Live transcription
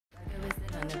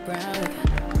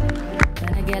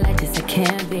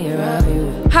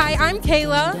Hi, I'm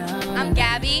Kayla. I'm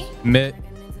Gabby. Mitt.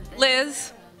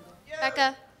 Liz.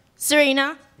 Becca.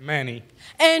 Serena. Manny.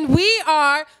 And we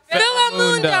are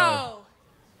Philamundo. Philamundo.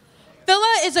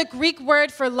 Phila is a Greek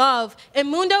word for love, and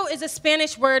mundo is a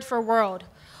Spanish word for world.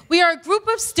 We are a group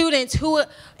of students who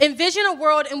envision a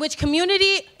world in which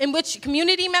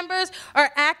community members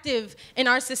are active in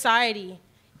our society,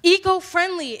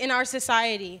 eco-friendly in our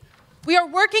society. We are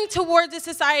working towards a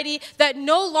society that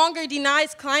no longer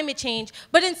denies climate change,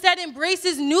 but instead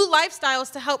embraces new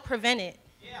lifestyles to help prevent it.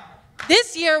 Yeah.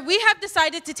 This year, we have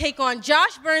decided to take on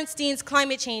Josh Bernstein's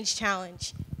Climate Change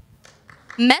Challenge.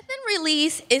 Methane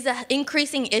release is an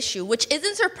increasing issue, which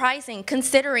isn't surprising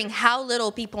considering how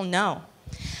little people know.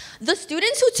 The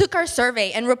students who took our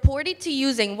survey and reported to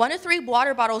using 1 to 3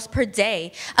 water bottles per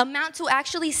day amount to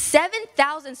actually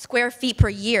 7,000 square feet per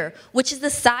year, which is the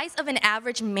size of an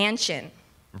average mansion.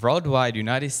 Worldwide,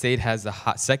 United States has the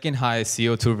second highest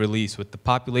CO2 release with the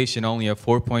population only of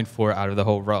 4.4 out of the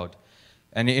whole world.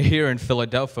 And here in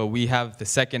Philadelphia, we have the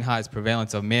second highest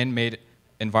prevalence of man-made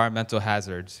environmental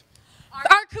hazards.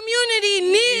 Our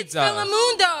community needs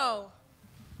Philamundo.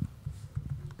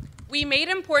 We made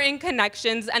important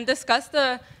connections and discussed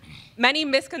the many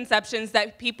misconceptions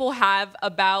that people have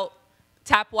about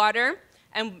tap water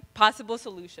and possible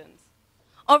solutions.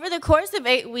 Over the course of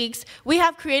 8 weeks, we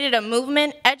have created a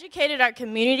movement, educated our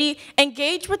community,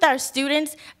 engaged with our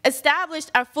students,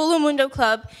 established our Philamundo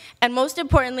Club, and most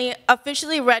importantly,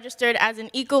 officially registered as an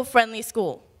eco-friendly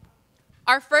school.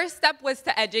 Our first step was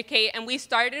to educate, and we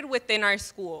started within our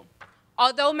school.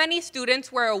 Although many students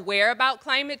were aware about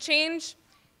climate change,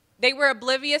 they were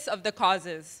oblivious of the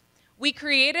causes. We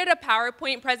created a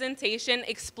PowerPoint presentation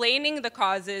explaining the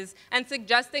causes and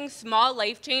suggesting small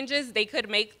life changes they could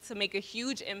make to make a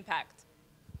huge impact.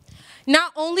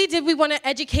 Not only did we want to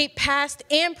educate past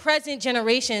and present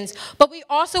generations, but we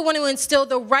also want to instill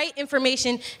the right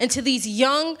information into these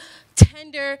young,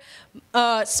 tender,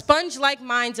 sponge-like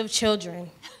minds of children.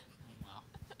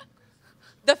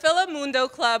 The Philamundo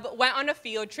Club went on a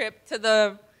field trip to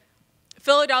the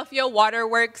Philadelphia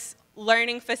Waterworks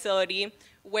Learning Facility,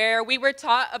 where we were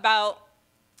taught about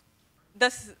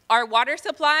our water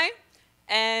supply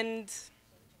and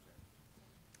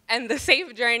the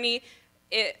safe journey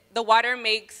the water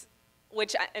makes,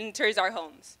 which enters our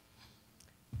homes.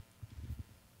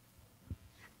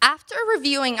 After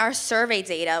reviewing our survey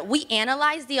data, we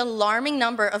analyzed the alarming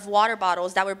number of water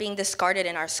bottles that were being discarded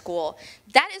in our school.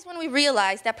 That is when we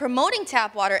realized that promoting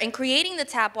tap water and creating the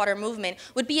tap water movement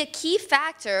would be a key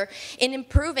factor in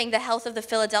improving the health of the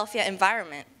Philadelphia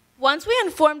environment. Once we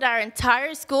informed our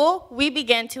entire school, we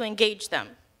began to engage them.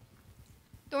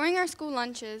 During our school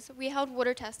lunches, we held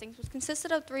water testings, which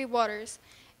consisted of 3 waters,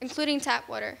 including tap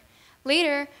water.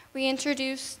 Later, we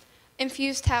introduced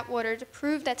infused tap water to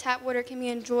prove that tap water can be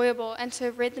enjoyable and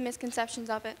to rid the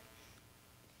misconceptions of it.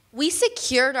 We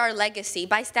secured our legacy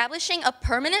by establishing a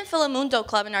permanent Philamundo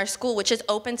Club in our school, which is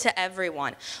open to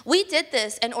everyone. We did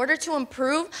this in order to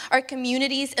improve our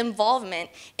community's involvement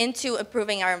into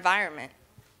improving our environment.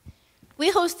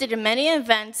 We hosted many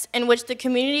events in which the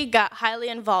community got highly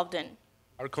involved in.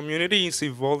 Our community is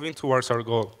evolving towards our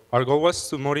goal. Our goal was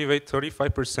to motivate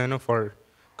 35% of our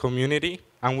community,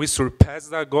 and we surpassed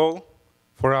that goal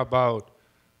for about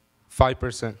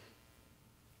 5%.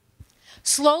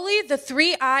 Slowly, the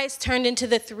 3 I's turned into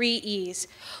the 3 E's.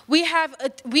 We have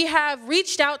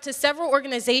reached out to several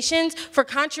organizations for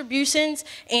contributions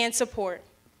and support.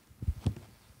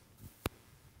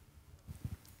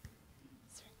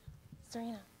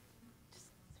 Serena.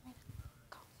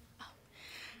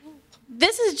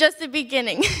 This is just the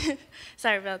beginning.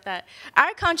 Sorry about that.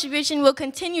 Our contribution will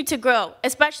continue to grow,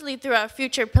 especially through our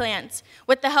future plans.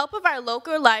 With the help of our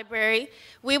local library,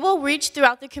 we will reach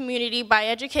throughout the community by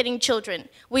educating children.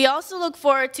 We also look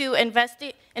forward to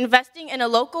investing in a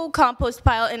local compost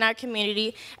pile in our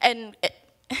community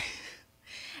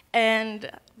and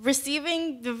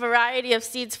receiving the variety of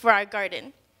seeds for our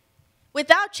garden.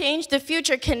 Without change, the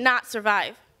future cannot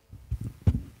survive.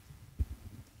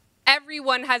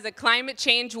 Everyone has a climate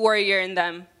change warrior in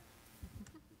them.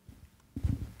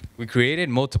 We created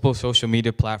multiple social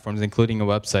media platforms, including a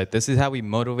website. This is how we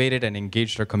motivated and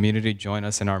engaged our community to join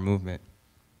us in our movement.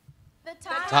 The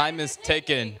time is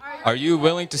ticking. Are you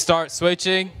willing to start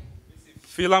switching?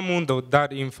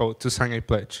 Philamundo.info to sign a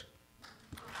pledge.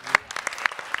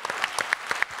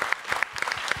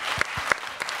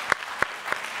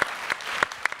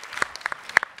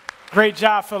 Great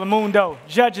job, Philamundo.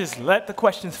 Judges, let the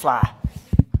questions fly.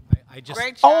 Great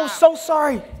job. Oh, so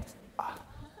sorry.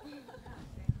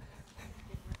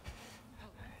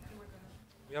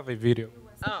 We have a video.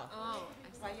 Oh.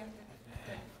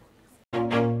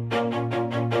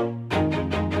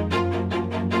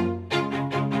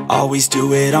 Always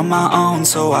do it on my own,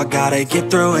 so I gotta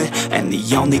get through it. And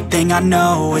the only thing I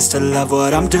know is to love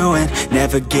what I'm doing.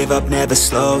 Never give up, never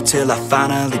slow, till I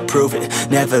finally prove it.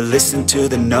 Never listen to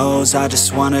the no's, I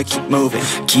just wanna keep moving.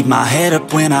 Keep my head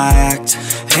up when I act,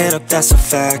 head up, that's a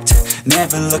fact.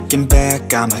 Never looking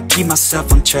back, I'ma keep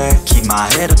myself on track. Keep my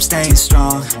head up, staying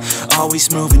strong,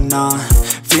 always moving on.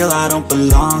 Feel I don't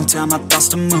belong, tell my thoughts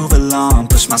to move along.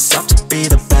 Push myself to be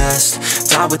the best,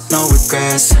 die with no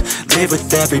regrets. Live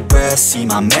with every breath, see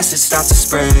my message start to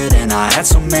spread. And I had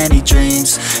so many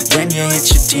dreams, then you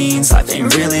hit your teens. Life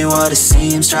ain't really what it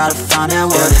seems, try to find out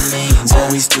what it means.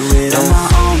 Always do it on my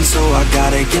own, so I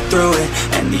gotta get through it.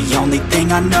 And the only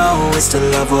thing I know is to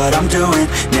love what I'm doing.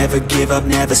 Never give up,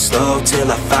 never slow, till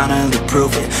I finally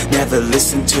prove it. Never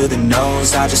listen to the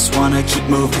no's, I just wanna keep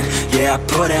moving. Yeah, I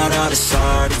put out all this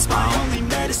art, it's my only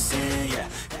medicine, yeah.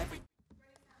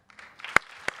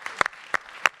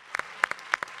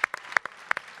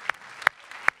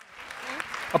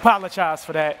 Apologize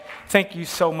for that. Thank you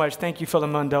so much. Thank you,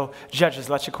 Philamundo. Judges,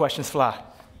 let your questions fly.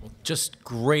 Just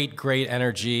great, great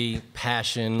energy,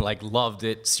 passion, like loved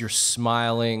it. You're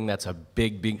smiling. That's a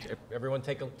big, everyone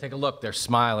take a look. They're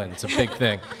smiling. It's a big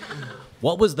thing.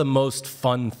 What was the most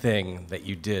fun thing that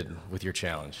you did with your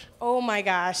challenge? Oh my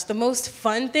gosh, the most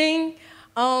fun thing?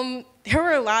 There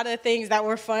were a lot of things that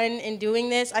were fun in doing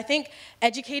this. I think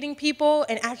educating people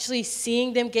and actually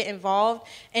seeing them get involved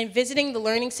and visiting the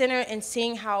Learning Center and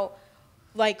seeing how,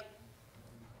 like,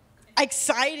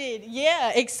 excited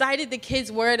the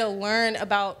kids were to learn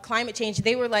about climate change.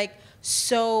 They were like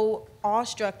so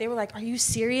awestruck. They were like, are you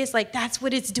serious? Like, that's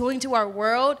what it's doing to our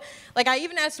world? Like, I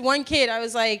even asked one kid, I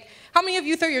was like, how many of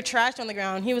you throw your trash on the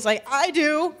ground? He was like, I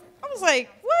do. I was like,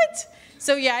 what?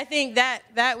 So yeah, I think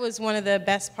that was one of the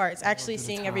best parts, actually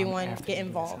seeing everyone get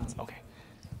involved. Okay.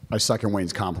 I second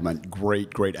Wayne's compliment.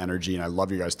 Great energy, and I love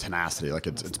you guys' tenacity. Like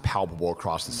it's palpable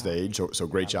across the stage. So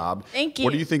great job. Thank you.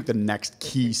 What do you think the next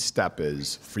key step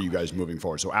is for you guys moving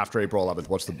forward? So after April 11th,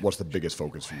 what's the biggest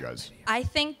focus for you guys? I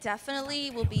think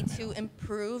definitely will be to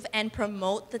improve and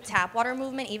promote the tap water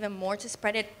movement even more, to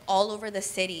spread it all over the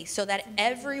city so that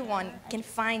everyone can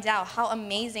find out how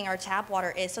amazing our tap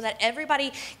water is, so that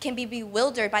everybody can be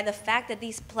bewildered by the fact that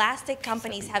these plastic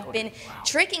companies have been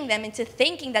tricking them into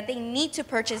thinking that they need to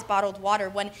purchase bottled water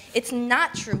when it's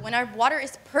not true, when our water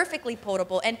is perfectly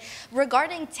potable. And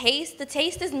regarding taste, the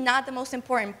taste is not the most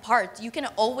important part. You can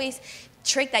always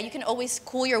trick that. You can always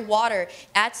cool your water,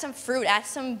 add some fruit, add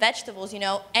some vegetables, you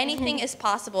know, anything is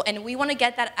possible. And we want to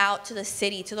get that out to the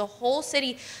city, to the whole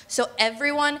city, so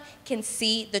everyone can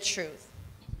see the truth.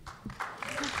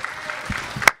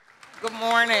 Good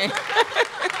morning.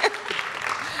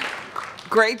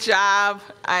 Great job.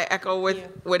 I echo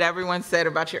what everyone said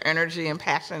about your energy and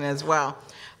passion as well.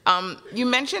 You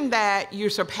mentioned that you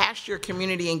surpassed your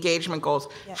community engagement goals.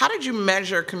 Yes. How did you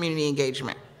measure community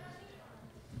engagement?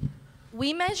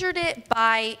 We measured it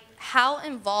by how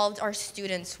involved our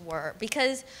students were,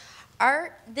 because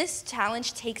this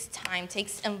challenge takes time,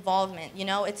 takes involvement. You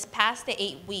know, it's past the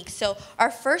 8 weeks. So our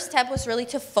first step was really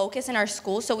to focus in our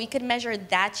school so we could measure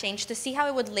that change to see how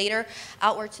it would later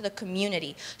outward to the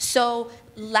community. So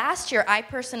last year, I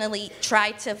personally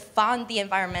tried to fund the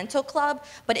environmental club,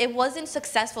 but it wasn't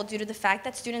successful due to the fact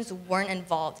that students weren't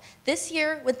involved. This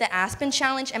year, with the Aspen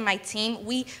Challenge and my team,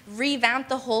 we revamped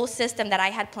the whole system that I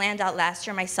had planned out last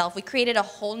year myself. We created a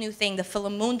whole new thing, the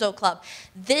Philamundo Club.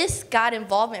 This got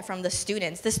involvement from the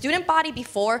students. The student body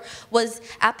before was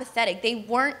apathetic. They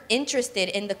weren't interested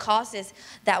in the causes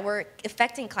that were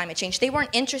affecting climate change. They weren't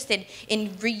interested in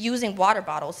reusing water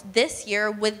bottles. This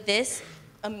year, with this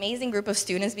amazing group of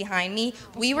students behind me,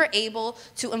 we were able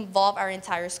to involve our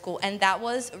entire school, and that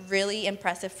was really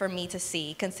impressive for me to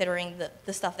see, considering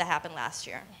the stuff that happened last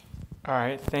year. All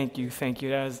right, thank you.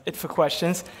 That is it for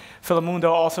questions.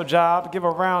 Philamundo, also job. Give a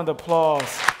round of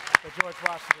applause for George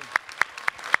Washington.